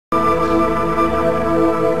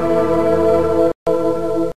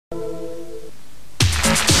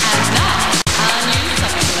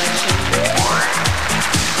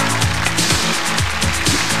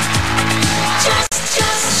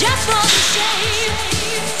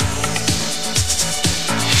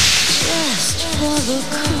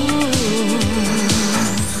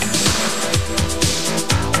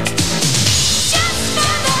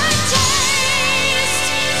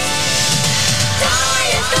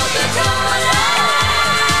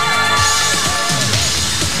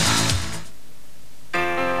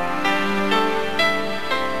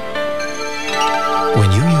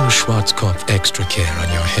Schwarzkopf Extra Care on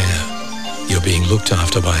your hair, you're being looked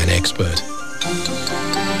after by an expert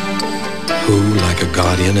who, like a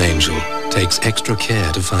guardian angel, takes extra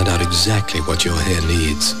care to find out exactly what your hair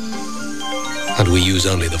needs. And we use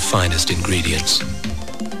only the finest ingredients,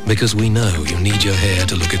 because we know you need your hair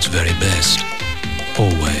to look its very best,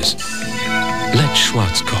 always. Let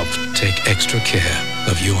Schwarzkopf take extra care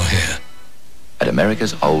of your hair. At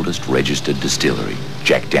America's oldest registered distillery,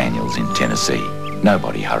 Jack Daniel's in Tennessee,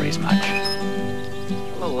 nobody hurries much.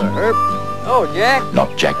 Hello there, Herb. Oh, Jack.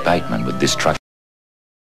 Not Jack Bateman with this truck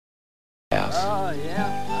house. Oh,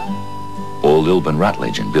 yeah. Or Lilburn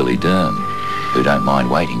Rutledge and Billy Durham, who don't mind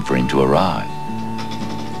waiting for him to arrive.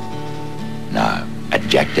 No, at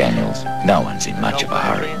Jack Daniel's, no one's in much of a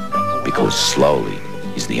hurry, because slowly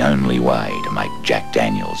is the only way to make Jack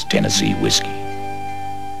Daniel's Tennessee whiskey.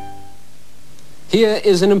 Here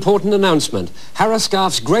is an important announcement.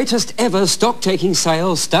 Harriscarf's greatest ever stock-taking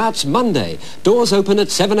sale starts Monday. Doors open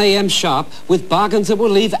at 7 a.m. sharp with bargains that will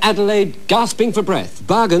leave Adelaide gasping for breath.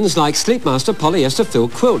 Bargains like Sleepmaster polyester fill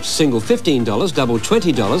quilts, single $15, double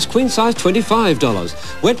 $20, queen size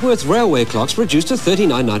 $25. Wentworth railway clocks reduced to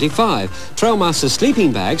 $39.95. Trailmaster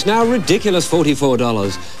sleeping bags now ridiculous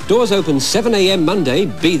 $44. Doors open 7 a.m. Monday.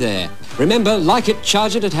 Be there. Remember, like it,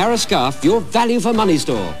 charge it at Harriscarf, your value for money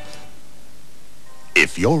store.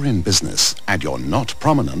 If you're in business and you're not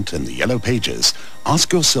prominent in the Yellow Pages,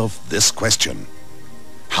 ask yourself this question.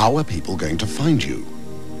 How are people going to find you?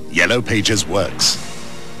 Yellow Pages works.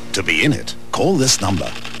 To be in it, call this number.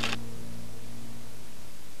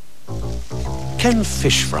 Can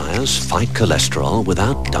fish fryers fight cholesterol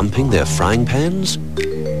without dumping their frying pans?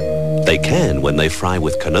 They can when they fry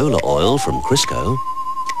with canola oil from Crisco.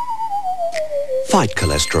 Fight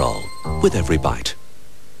cholesterol with every bite.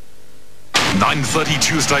 9:30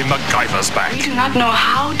 Tuesday, MacGyver's back. We do not know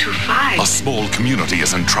how to fight. A small community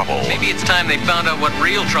is in trouble. Maybe it's time they found out what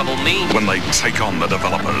real trouble means. When they take on the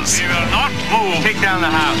developers. We will not move. Take down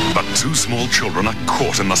the house. But two small children are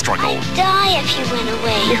caught in the struggle. I'd die if you went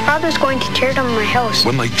away. Your father's going to tear down my house.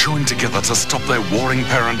 When they join together to stop their warring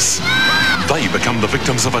parents, they become the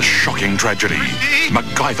victims of a shocking tragedy.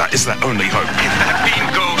 MacGyver is their only hope. If that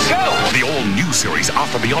beam goes, go! The all-new series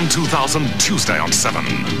After Beyond 2000, Tuesday on 7.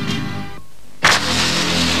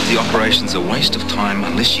 The operation's a waste of time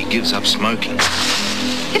unless she gives up smoking.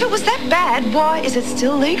 If it was that bad, why is it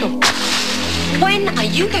still legal? When are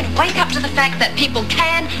you going to wake up to the fact that people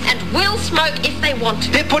can and will smoke if they want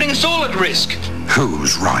to? They're putting us all at risk.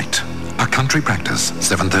 Who's right? A Country Practice,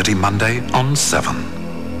 7:30 Monday on 7.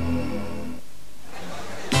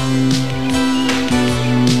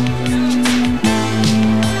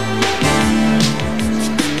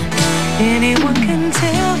 Anyone can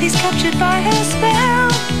tell he's captured by her spell.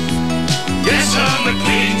 Yes, sir,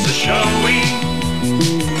 McLean's a showing.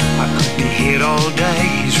 I could be here all day,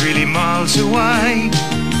 he's really miles away.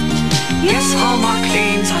 Yes, all my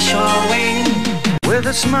cleans are showing. With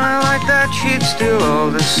a smile like that, she'd steal all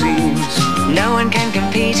the scenes. No one can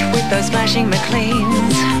compete with those smashing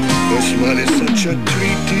McLeans. Her smile is such a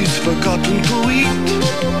treat, he's forgotten to eat.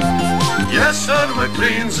 Yes, sir,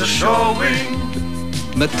 McLean's a showing.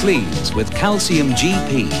 McLean's with Calcium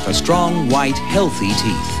GP for strong, white, healthy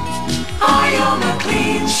teeth. Are your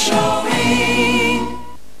McLean's showing?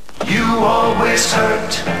 You always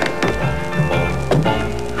hurt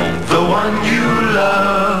the one you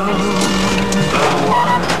love, the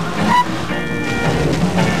one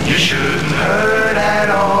you shouldn't hurt at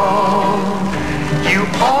all. You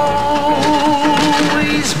always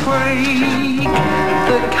break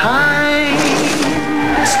the kindest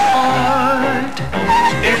heart.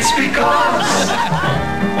 It's because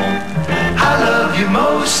I love you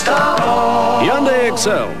most of all. Hyundai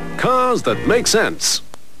Excel. Cars that make sense.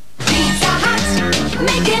 Pizza Hut,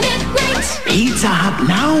 making it great. Pizza Hut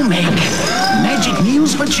now make magic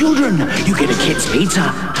meals for children. You get a kid's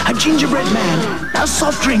pizza, a gingerbread man, a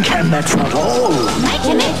soft drink, and that's not all.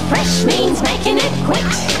 Making it fresh means making it quick,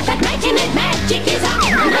 but making it magic is a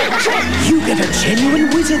trick. You get a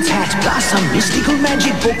genuine wizard's hat, plus a mystical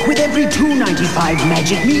magic book with every $2.95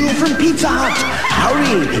 magic meal from Pizza Hut.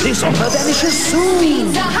 Hurry, this offer vanishes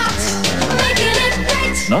soon. Pizza Hut, making it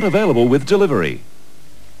great. Not available with delivery.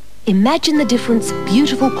 Imagine the difference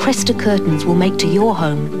beautiful Cresta curtains will make to your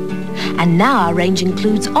home. And now our range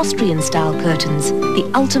includes Austrian-style curtains,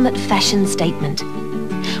 the ultimate fashion statement.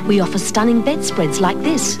 We offer stunning bedspreads like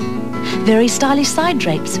this, very stylish side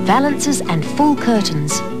drapes, valances and full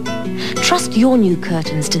curtains. Trust your new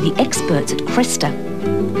curtains to the experts at Cresta.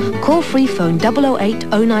 Call free phone 008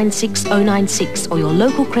 096 096 or your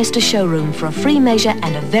local Cresta showroom for a free measure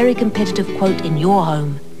and a very competitive quote in your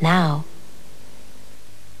home now.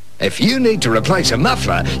 If you need to replace a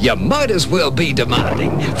muffler, you might as well be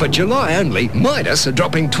demanding. For July only, Midas are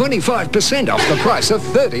dropping 25% off the price of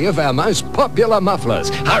 30 of our most popular mufflers.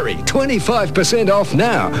 Hurry, 25% off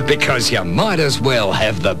now, because you might as well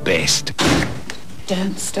have the best.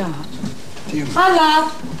 Don't start. Hi,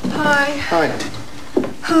 love. Hi. Hi.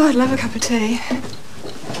 Oh, I'd love a cup of tea.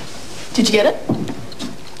 Did you get it?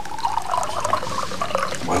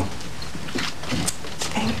 Well.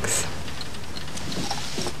 Thanks.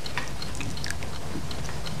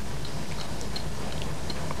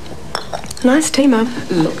 Nice tea, Mum.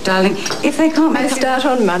 Look, darling, if they can't I start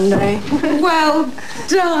on Monday. Well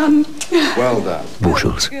done. Well done.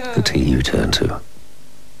 Bushels, the tea you turn to.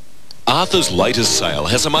 Arthur's latest sale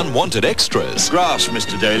has some unwanted extras. Grass,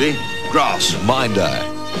 Mr. Daly. Grass. Minder.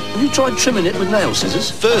 Have you tried trimming it with nail scissors?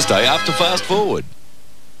 Thursday after Fast Forward.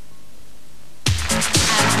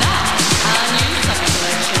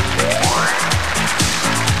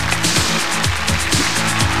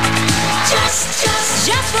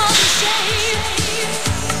 Just for the shame.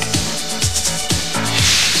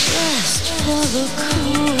 Just for the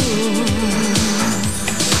cool.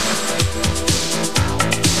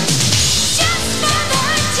 Just for the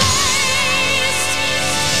taste.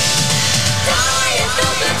 Diet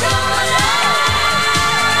Coca-Cola.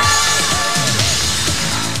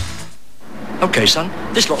 Okay, son,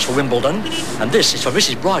 this lot's for Wimbledon, and this is for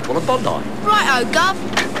Mrs. Bridewell of Bondi. Righto, Gov.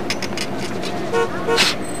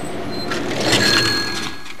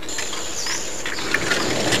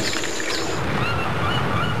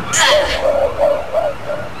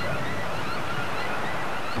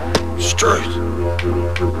 Straight.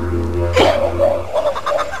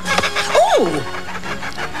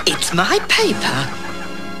 Oh! It's my paper.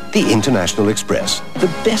 The International Express, the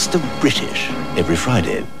best of British, every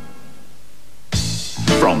Friday.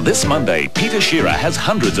 From this Monday, Peter Shearer has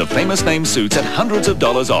hundreds of famous name suits at hundreds of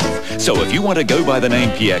dollars off. So if you want to go by the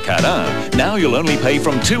name Pierre Cardin, now you'll only pay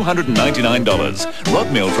from $299.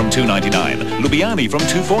 Rod Mill from $299, Lubiani from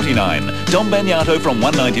 $249, Dom Bagnato from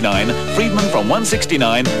 $199, Friedman from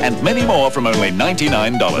 $169, and many more from only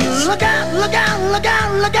 $99. Look out, look out, look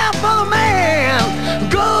out, look out for the man.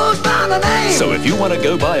 Goes by the name. So if you want to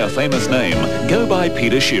go by a famous name, go by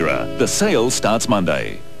Peter Shearer. The sale starts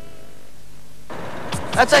Monday.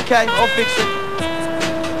 That's okay, I'll fix it.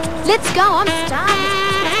 Let's go, I'm starving.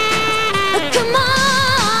 Come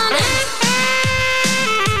on.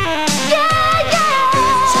 Yeah, yeah.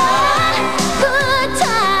 Good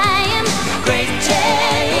time. Great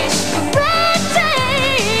taste. Great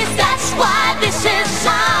taste. That's why this is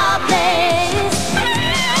our place.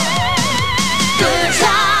 Good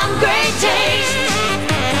time, great taste.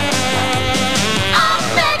 Our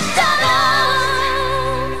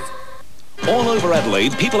McDonald's. All over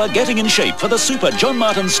Adelaide, people are getting in shape for the Super John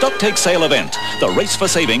Martin Stocktake Sale event. The race for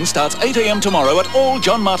savings starts 8 a.m. tomorrow at all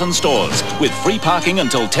John Martin stores, with free parking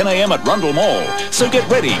until 10 a.m. at Rundle Mall. So get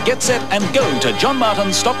ready, get set, and go to John Martin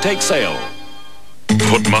Stocktake Sale.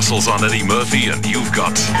 Put muscles on Eddie Murphy and you've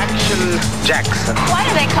got Action Jackson. Why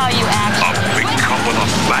do they call you Action? a big cop with a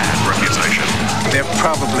bad reputation. They're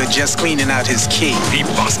probably just cleaning out his key. He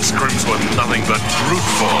busts crims with nothing but brute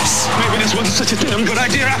force. Maybe this wasn't such a damn good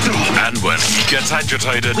idea after all. And when he gets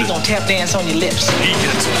agitated, We gonna tap dance on your lips. he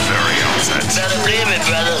gets very upset. Better believe it,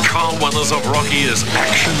 brother. Carl Weathers of Rocky is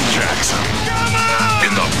Action Jackson.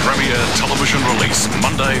 In the premiere television release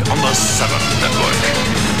Monday on the 7 Network.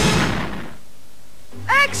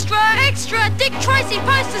 Extra, extra! Dick Tracy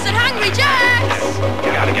posters at Hungry Jack's!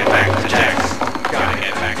 You gotta get back to Jack's. Gotta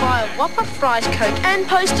get back to Buy a Whopper, fries, Coke and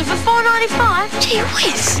poster for $4.95. Gee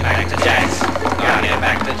whiz! Back to Jack's. Gotta get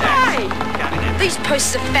back to Jack's. Hey! These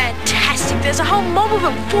posters are fantastic. There's a whole mob of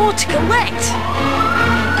them, 4 to collect.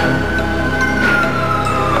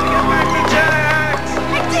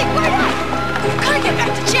 Hey Dick, wait up! We've gotta get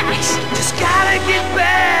back to Jack's. Just gotta get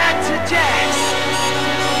back to Jack's.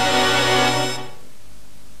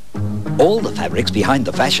 All the fabrics behind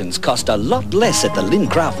the fashions cost a lot less at the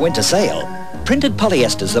Lincraft Winter Sale. Printed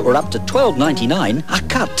polyesters that were up to $12.99 are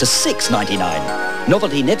cut to $6.99.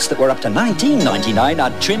 Novelty knits that were up to $19.99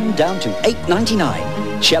 are trimmed down to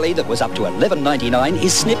 $8.99. Shelley that was up to $11.99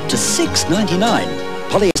 is snipped to $6.99.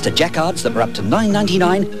 Polyester jacquards that were up to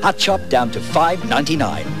 $9.99 are chopped down to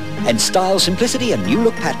 $5.99. And style, simplicity and new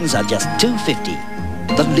look patterns are just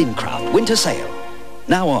 $2.50. The Lincraft Winter Sale.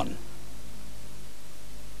 Now on.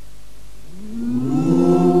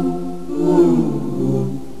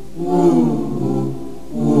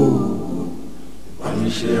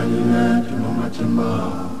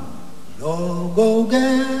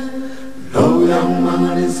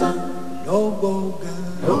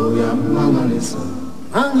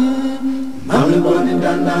 Angiboni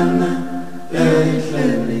ndandana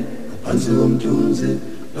lehleli ngaphansi komthunzi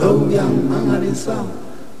lo uyangimangalisa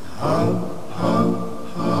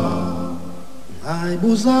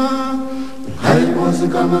hayibuza hayibuza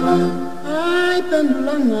igama layo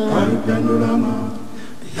ayiphendulanga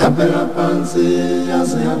yaphela phansi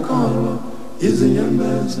yaze yakholwa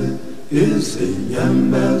izinyembezi.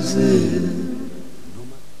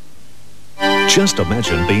 Just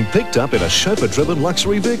imagine being picked up in a chauffeur-driven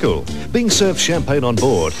luxury vehicle, being served champagne on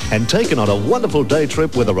board and taken on a wonderful day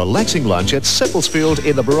trip with a relaxing lunch at Seppelsfield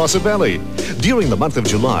in the Barossa Valley. During the month of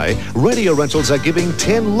July, Radio Rentals are giving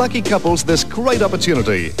 10 lucky couples this great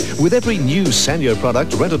opportunity. With every new Sanyo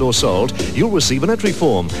product rented or sold, you'll receive an entry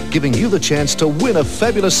form, giving you the chance to win a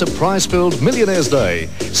fabulous surprise-filled Millionaire's Day.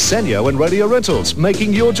 Sanyo and Radio Rentals,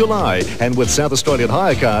 making your July, and with South Australian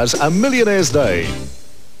hire cars, a Millionaire's Day.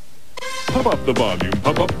 Pump up the volume,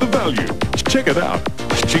 pump up the value. Check it out.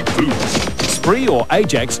 Cheap foods. Spree or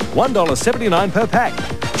Ajax, $1.79 per pack.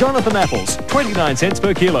 Jonathan apples, 29 cents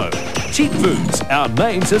per kilo. Cheap Foods, our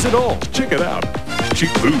name says it all. Check it out.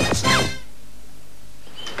 Cheap Foods.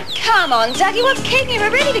 Come on, Dougie, what's keeping you?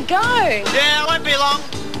 We're ready to go. Yeah, it won't be long.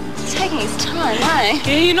 It's taking his time, eh?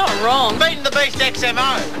 Yeah, you're not wrong. Beating the beast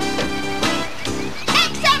XMO.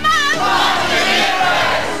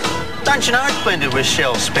 Don't you know it's blended with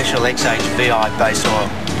Shell's special XHVI base oil?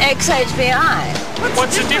 XHVI?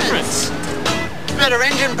 What's the difference? Better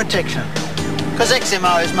engine protection. Because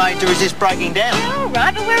XMO is made to resist breaking down. Yeah, all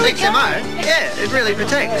right, but where are we XMO? going? Yeah, it really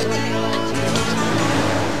protects.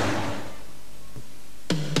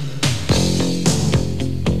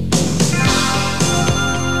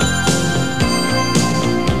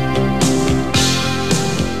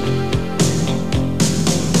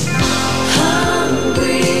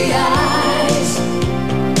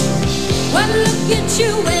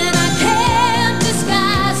 You when I can't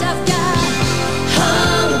disguise, I've got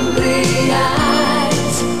hungry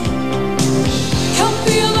eyes. Come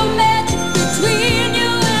feel the magic between you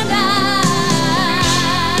and I.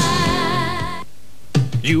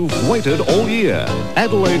 You've waited all year.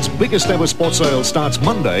 Adelaide's biggest ever sports sale starts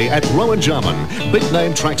Monday at Rowan Jarman. Big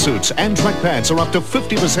name tracksuits and track pants are up to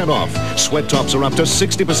 50% off. Sweat tops are up to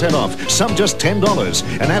 60% off, some just $10.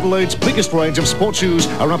 And Adelaide's biggest range of sports shoes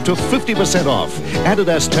are up to 50% off.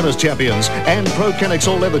 Adidas Tennis Champions and Pro Kennex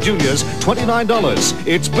All Leather Juniors, $29.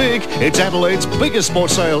 It's big, it's Adelaide's biggest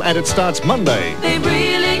sports sale and it starts Monday. They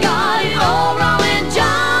really got it all Rowan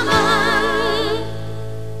Jarman.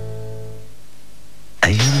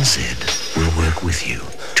 ANZ will work with you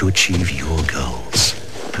to achieve your goals,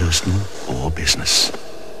 personal or business.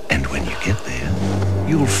 And when you get there,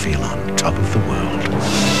 you'll feel on top of the world.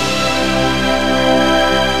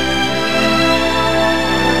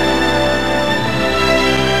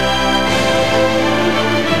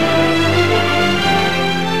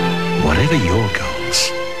 Whatever your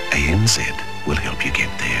goals, ANZ will help you get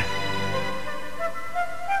there.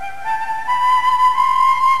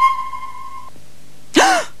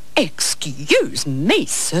 Excuse me,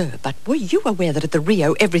 sir, but were you aware that at the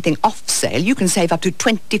Rio Everything Off sale you can save up to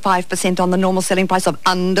 25% on the normal selling price of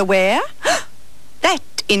underwear? That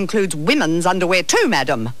includes women's underwear too,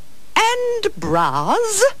 madam. And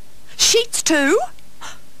bras. Sheets too.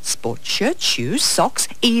 Sports shirts, shoes, socks,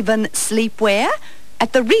 even sleepwear.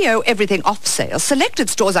 At the Rio Everything Off sale, selected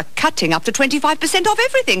stores are cutting up to 25% off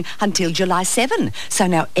everything until July 7. So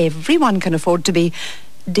now everyone can afford to be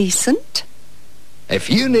decent. If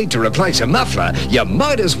you need to replace a muffler, you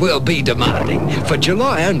might as well be demanding. For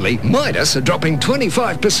July only, Midas are dropping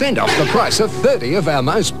 25% off the price of 30 of our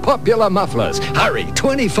most popular mufflers. Hurry,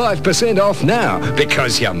 25% off now,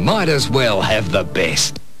 because you might as well have the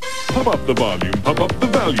best. Pump up the volume, pump up the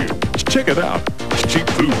value. Check it out. Cheap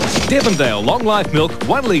Foods. Devondale Long Life Milk,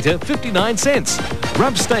 1 litre, 59 cents.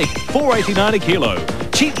 Rump steak, $4.89 a kilo.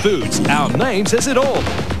 Cheap Foods, our name says it all.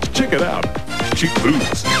 Check it out. Cheap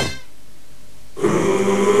Foods.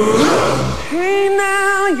 Hey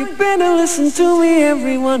now, you better listen to me,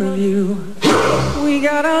 every one of you. We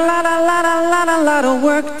got a lot of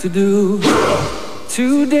work to do.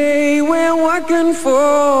 Today we're working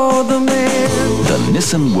for the man. The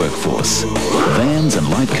Nissan Workforce. Vans and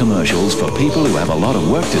light commercials for people who have a lot of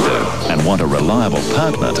work to do and want a reliable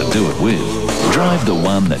partner to do it with. Drive the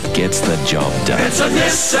one that gets the job done. It's a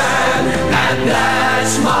Nissan, and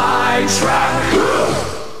that's my track.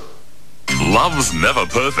 Love's never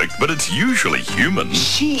perfect, but it's usually human.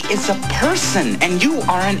 She is a person, and you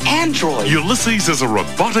are an android. Ulysses is a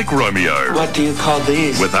robotic Romeo. What do you call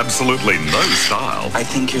these? With absolutely no style. I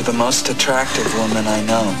think you're the most attractive woman I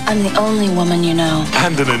know. I'm the only woman you know.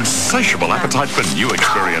 And an insatiable appetite for new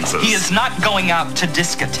experiences. He is not going out to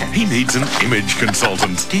discotheque. He needs an image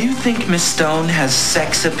consultant. Do you think Miss Stone has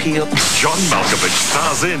sex appeal? John Malkovich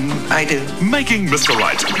stars in... I do. Making Mr.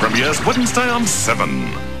 Right premieres Wednesday on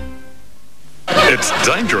 7. It's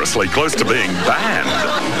dangerously close to being banned.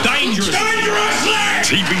 Dangerously!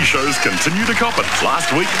 TV shows continue to cop it.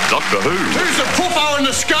 Last week, Doctor Who. Who's the puffo in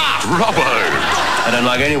the scarf? Robbo. I don't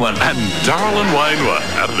like anyone. And Daryl and Wayne were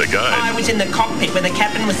at it again. I was in the cockpit where the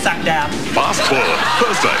captain was sucked out. Fast Forward,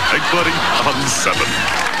 Thursday, 8:30 on 7.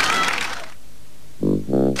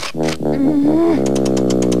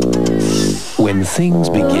 When things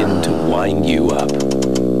begin to wind you up,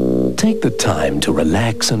 take the time to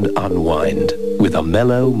relax and unwind with a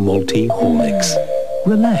mellow, malty Horlicks.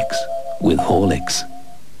 Relax with Horlicks.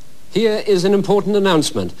 Here is an important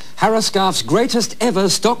announcement. Harrascarf's greatest ever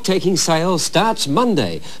stock-taking sale starts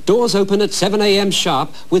Monday. Doors open at 7 a.m. sharp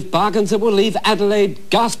with bargains that will leave Adelaide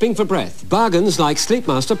gasping for breath. Bargains like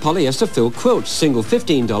Sleepmaster polyester fill quilts, single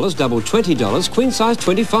 $15, double $20, queen size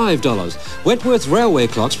 $25. Wentworth railway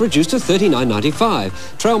clocks reduced to $39.95.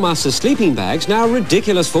 Trailmaster sleeping bags now a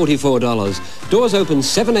ridiculous $44. Doors open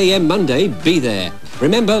 7 a.m. Monday. Be there.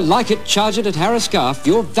 Remember, like it, charge it at Harrascarf,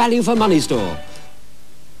 your value for money store.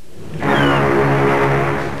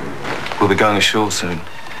 We'll be going ashore soon.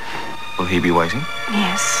 Will he be waiting?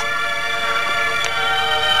 Yes.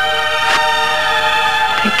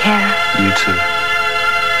 Take care. You too.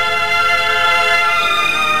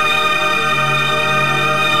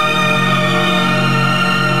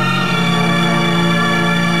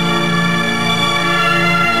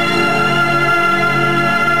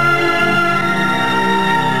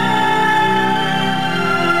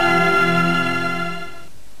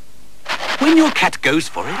 When your cat goes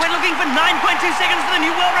for it, We're looking for 9.2 seconds for the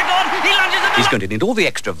new world record. He lunges at he's going to need all the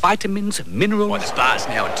extra vitamins, minerals... Well, the start's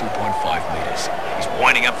now at 2.5 metres. He's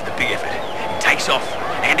winding up for the big effort. He takes off,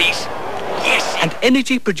 and he's... Yes! And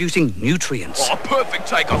energy-producing nutrients. Oh, perfect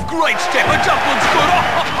takeoff. Great step. It's upwards good.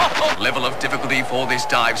 Level of difficulty for this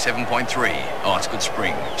dive, 7.3. Oh, it's good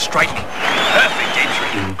spring. Straight. Perfect entry.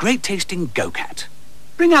 In great-tasting Go-Cat.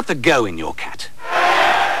 Bring out the go in your cat.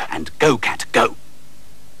 And Go-Cat, go.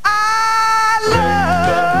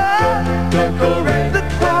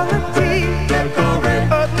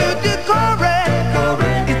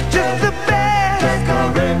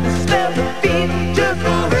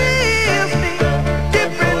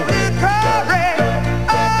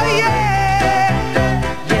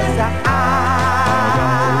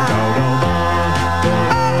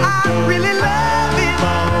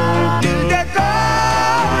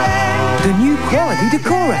 The new quality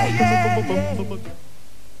Decore.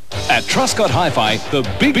 At Truscott Hi-Fi, the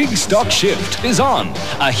big stock shift is on.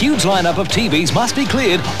 A huge lineup of TVs must be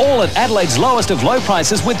cleared, all at Adelaide's lowest of low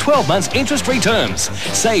prices with 12 months interest-free terms.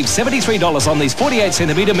 Save $73 on these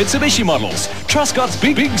 48cm Mitsubishi models. Truscott's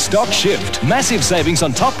big stock shift. Massive savings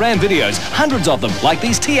on top brand videos, hundreds of them, like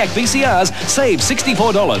these TAC VCRs, save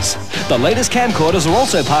 $64. The latest camcorders are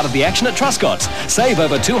also part of the action at Truscott's. Save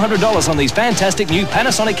over $200 on these fantastic new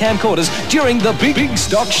Panasonic camcorders during the big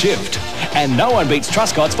stock shift. And no one beats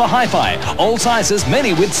Truscott's for Hi-Fi. All sizes,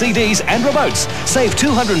 many with CDs and remotes. Save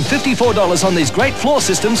 $254 on these great floor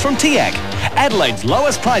systems from TAC. Adelaide's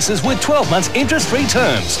lowest prices with 12 months interest-free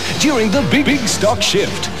terms during the big stock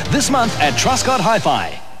shift. This month at Truscott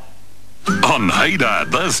Hi-Fi. On Hey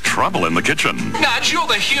Dad, there's trouble in the kitchen. Nudge, you're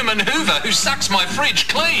the human Hoover who sucks my fridge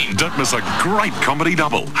clean. Don't miss a great comedy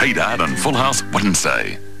double. Hey Dad and Full House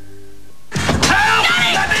Wednesday.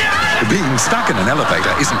 Being stuck in an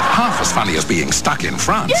elevator isn't half as funny as being stuck in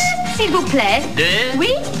France. S'il vous plaît.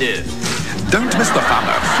 Oui? Don't miss the fun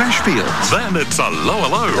of Fresh Fields. Then it's a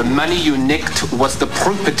low. The money you nicked was the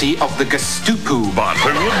property of the Gestupu. But who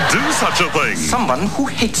would do such a thing? Someone who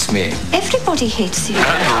hates me. Everybody hates you.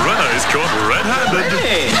 And Renee's caught red-handed.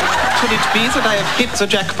 Hey, could it be that I have hit the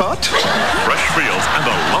jackpot? Fresh Fields and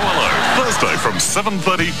a low. Thursday from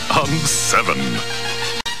 7:30 on 7.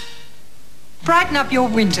 Brighten up your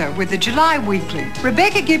winter with the July Weekly.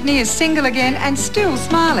 Rebecca Gibney is single again and still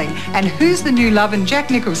smiling. And who's the new love in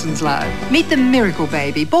Jack Nicholson's life? Meet the miracle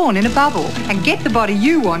baby born in a bubble and get the body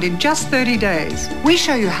you want in just 30 days. We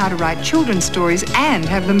show you how to write children's stories and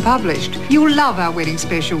have them published. You'll love our wedding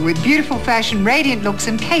special with beautiful fashion, radiant looks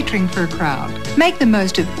and catering for a crowd. Make the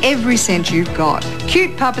most of every cent you've got.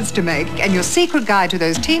 Cute puppets to make and your secret guide to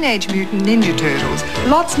those Teenage Mutant Ninja Turtles.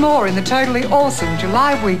 Lots more in the totally awesome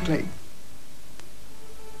July Weekly.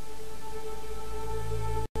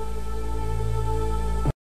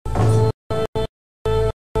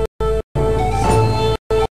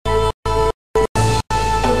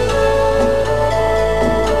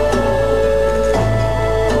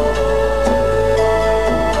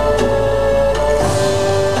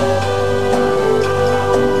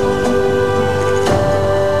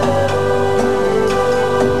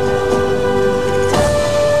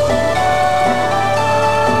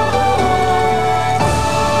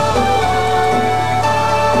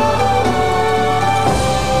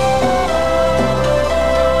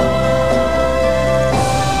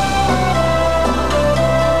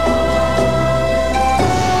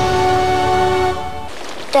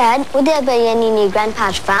 Dad, would there be any near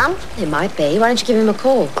Grandpa's farm? There might be. Why don't you give him a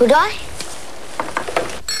call? Could I?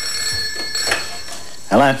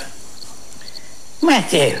 Hello?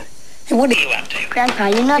 Matthew, what are you up to? Grandpa,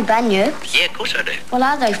 you know bunyips? Yeah, of course I do. Well,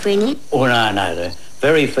 are they friendly? Oh, no, they're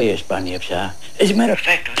very fierce bunyips are. As a matter of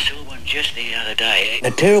fact, I saw one just the other day.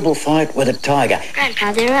 A terrible fight with a tiger.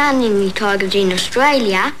 Grandpa, there aren't any tigers in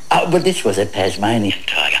Australia. Oh, but this was a Tasmanian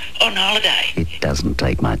tiger on holiday. It doesn't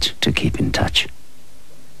take much to keep in touch.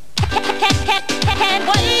 Can't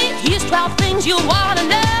wait. Here's 12 things you want to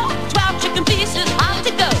know. 12 chicken pieces hot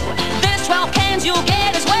to go. There's 12 cans you'll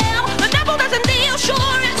get as well. The double dozen deal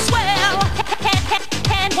sure is swell.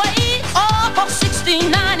 Can't wait. All for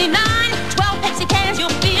 $16.99. 12 Pepsi cans,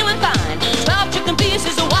 you're feeling fine. 12 chicken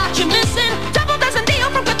pieces are what you're missing. Double dozen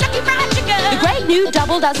deal from Kentucky Fried Chicken. The great new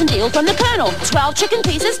double dozen deal from the Colonel. 12 chicken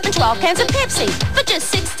pieces and 12 cans of Pepsi for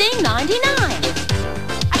just $16.99.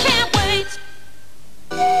 I can't wait.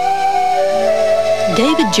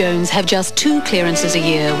 David Jones have just 2 clearances a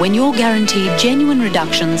year when you're guaranteed genuine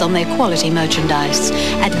reductions on their quality merchandise.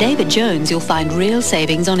 At David Jones, you'll find real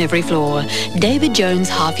savings on every floor. David Jones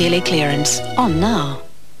half-yearly clearance. On now.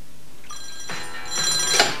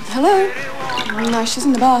 Hello? Oh, no, she's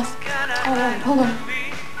in the bath. Hold on.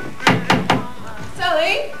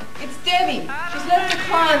 Sally, it's Debbie. She's left her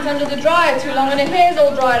clients under the dryer too long and her hair's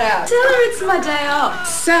all dried out. Tell her it's my day off.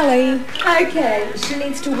 Sally. Okay, she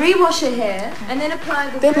needs to rewash her hair and then apply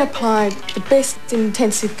the... Then apply the best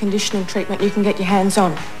intensive conditioning treatment you can get your hands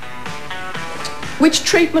on. Which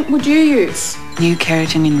treatment would you use? New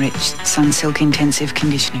keratin-enriched Sunsilk Intensive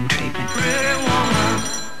Conditioning Treatment.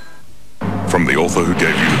 From the author who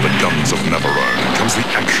gave you The Guns of Navarone comes the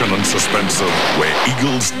action and suspense of Where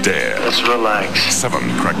Eagles Dare. Let's relax. 7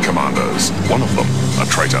 crack commandos. One of them, a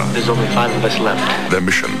traitor. There's only 5 of us left. Their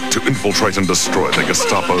mission, to infiltrate and destroy the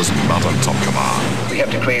Gestapo's mountaintop command. We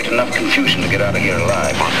have to create enough confusion to get out of here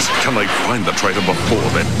alive. But can they find the traitor before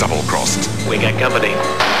they're double-crossed? We got company.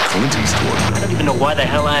 Clint Eastwood. I don't even know why the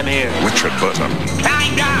hell I'm here. Richard Burton.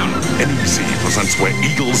 Calm down! NEC presents Where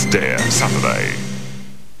Eagles Dare, Saturday.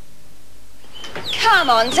 Come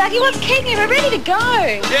on, Daddy, what's keeping you? We're ready to go.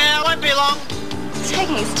 Yeah, it won't be long. It's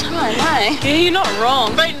taking his time, eh? Yeah, you're not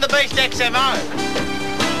wrong. Beating the beast XMO.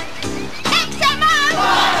 XMO!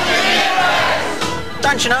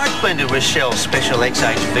 Don't you know it's blended with Shell's special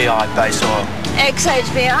XHVI base oil?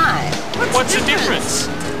 XHVI? What's the difference?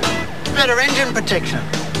 Better engine protection.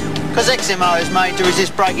 Because XMO is made to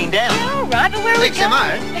resist breaking down. Yeah, all right, but where are we XMO?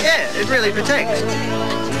 going? Yeah, it really protects.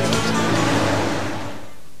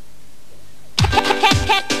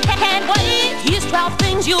 Can't wait. Here's 12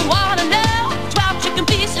 things you want to know. 12 chicken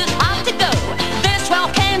pieces hot to go. There's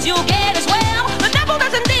 12 cans you'll get as well. The double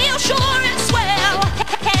dozen deal sure is swell.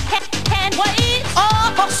 Can't wait.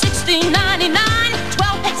 All for $16.99.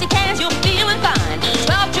 12 Pepsi cans, you're feeling fine.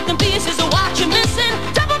 12 chicken pieces are what you're missing.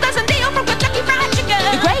 Double dozen deal from Kentucky Fried Chicken.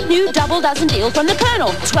 The great new double dozen deal from the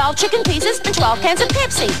Colonel. 12 chicken pieces and 12 cans of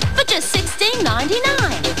Pepsi for just $16.99.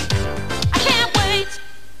 I can't wait.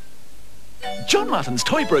 John Martin's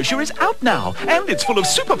toy brochure is out now, and it's full of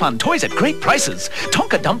super fun toys at great prices.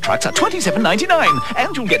 Tonka dump trucks are $27.99,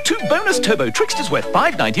 and you'll get 2 bonus turbo tricksters worth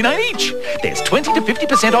 $5.99 each. There's 20 to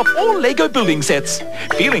 50% off all Lego building sets.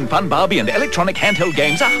 Feeling Fun Barbie and electronic handheld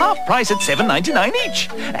games are half price at $7.99 each.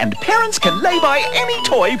 And parents can lay by any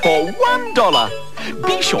toy for $1.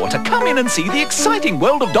 Be sure to come in and see the exciting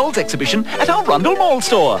World of Dolls exhibition at our Rundle Mall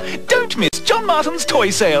store. Don't miss John Martin's toy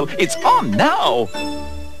sale. It's on now.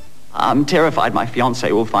 I'm terrified my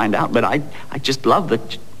fiancé will find out, but I just love the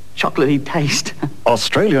chocolatey taste.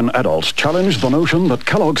 Australian adults challenge the notion that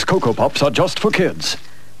Kellogg's Cocoa Pops are just for kids.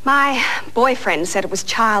 My boyfriend said it was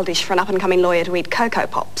childish for an up-and-coming lawyer to eat Cocoa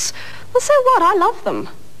Pops. Well, so what? I love them.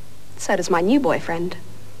 So does my new boyfriend.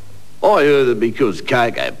 I heard that because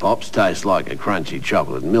Cocoa Pops taste like a crunchy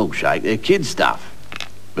chocolate milkshake, they're kid stuff.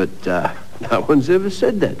 But no one's ever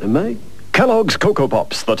said that to me. Kellogg's Cocoa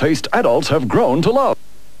Pops, the taste adults have grown to love.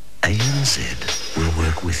 ANZ will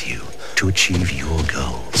work with you to achieve your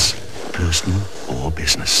goals, personal or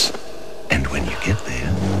business. And when you get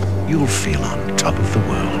there, you'll feel on top of the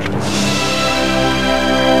world.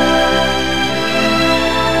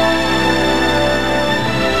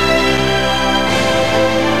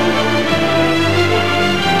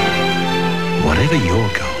 Whatever your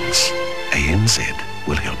goals, ANZ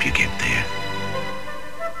will help you get there.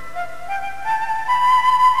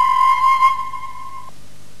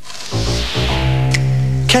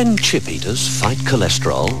 Can chip eaters fight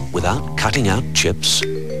cholesterol without cutting out chips?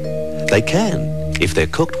 They can, if they're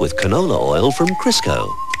cooked with canola oil from Crisco.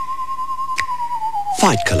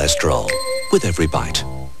 Fight cholesterol with every bite.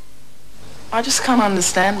 I just can't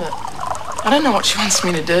understand it. I don't know what she wants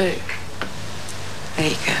me to do. There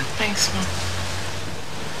you go. Thanks,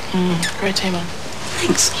 Mum. Great tea, Mum.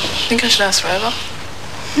 Thanks. Think I should ask Rover?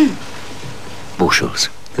 Bushels,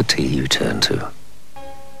 the tea you turn to.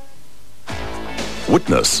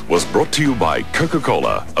 Witness was brought to you by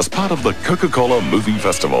Coca-Cola as part of the Coca-Cola Movie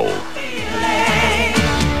Festival.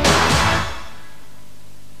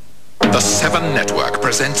 The 7 Network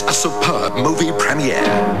presents a superb movie premiere.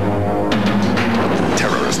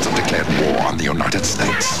 Terrorists have declared war on the United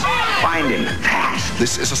States. Find him fast.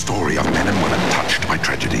 This is a story of men and women touched by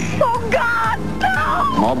tragedy. Oh, God,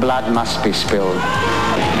 no! More blood must be spilled.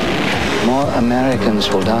 More Americans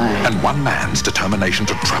will die. And one man's determination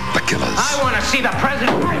to trap the killers. I want to see the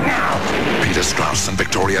president right now. Peter Strauss and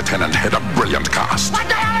Victoria Tennant head a brilliant cast. What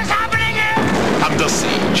the hell is happening here? Under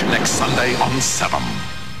Siege, next Sunday on 7.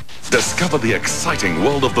 Discover the exciting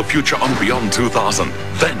world of the future on Beyond 2000.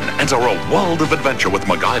 Then enter a world of adventure with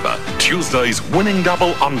MacGyver. Tuesdays, winning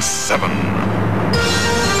double on 7.